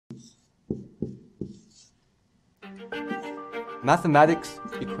Mathematics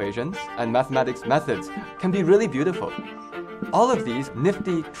equations and mathematics methods can be really beautiful. All of these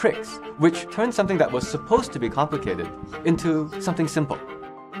nifty tricks, which turn something that was supposed to be complicated into something simple.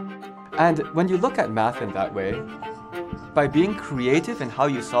 And when you look at math in that way, by being creative in how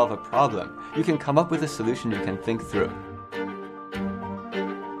you solve a problem, you can come up with a solution you can think through.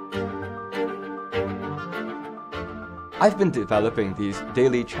 I've been developing these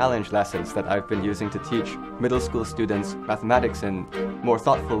daily challenge lessons that I've been using to teach middle school students mathematics in more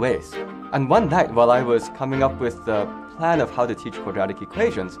thoughtful ways. And one night, while I was coming up with the plan of how to teach quadratic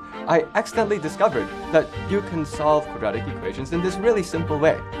equations, I accidentally discovered that you can solve quadratic equations in this really simple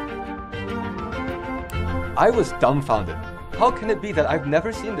way. I was dumbfounded. How can it be that I've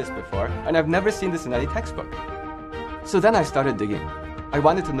never seen this before, and I've never seen this in any textbook? So then I started digging. I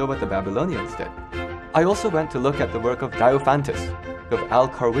wanted to know what the Babylonians did. I also went to look at the work of Diophantus, of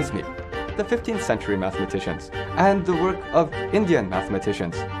Al-Khwarizmi, the 15th century mathematicians, and the work of Indian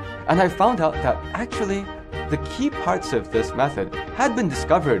mathematicians. And I found out that actually the key parts of this method had been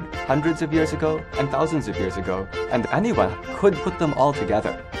discovered hundreds of years ago and thousands of years ago, and anyone could put them all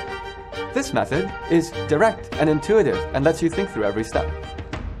together. This method is direct and intuitive and lets you think through every step.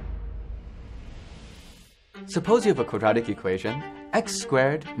 Suppose you have a quadratic equation, x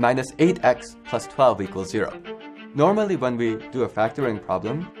squared minus 8x plus 12 equals 0. Normally when we do a factoring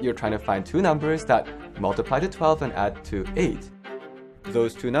problem, you're trying to find two numbers that multiply to 12 and add to 8.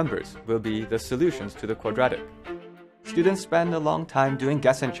 Those two numbers will be the solutions to the quadratic. Students spend a long time doing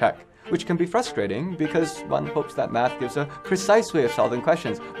guess and check, which can be frustrating because one hopes that math gives a precise way of solving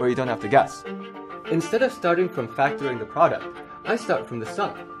questions where you don't have to guess. Instead of starting from factoring the product, I start from the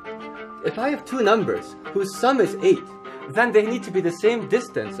sum. If I have two numbers whose sum is 8, then they need to be the same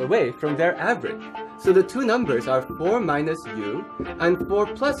distance away from their average. So the two numbers are 4 minus u and 4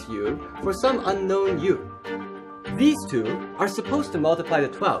 plus u for some unknown u. These two are supposed to multiply to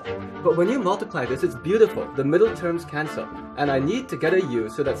 12, but when you multiply this, it's beautiful. The middle terms cancel, and I need to get a u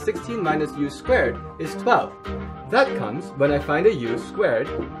so that 16 minus u squared is 12. That comes when I find a u squared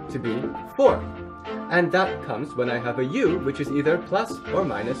to be 4. And that comes when I have a u which is either plus or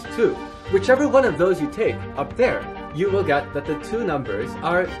minus 2. Whichever one of those you take up there, you will get that the two numbers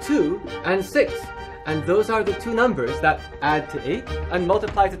are 2 and 6. And those are the two numbers that add to 8 and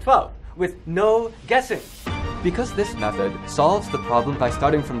multiply to 12, with no guessing. Because this method solves the problem by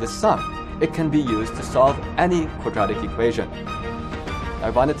starting from the sum, it can be used to solve any quadratic equation. I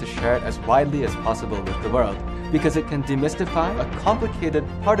wanted to share it as widely as possible with the world, because it can demystify a complicated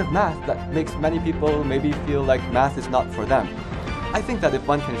part of math that makes many people maybe feel like math is not for them. I think that if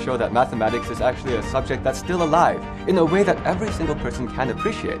one can show that mathematics is actually a subject that's still alive in a way that every single person can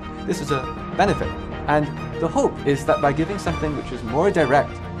appreciate, this is a benefit. And the hope is that by giving something which is more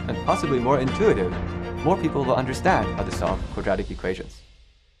direct and possibly more intuitive, more people will understand how to solve quadratic equations.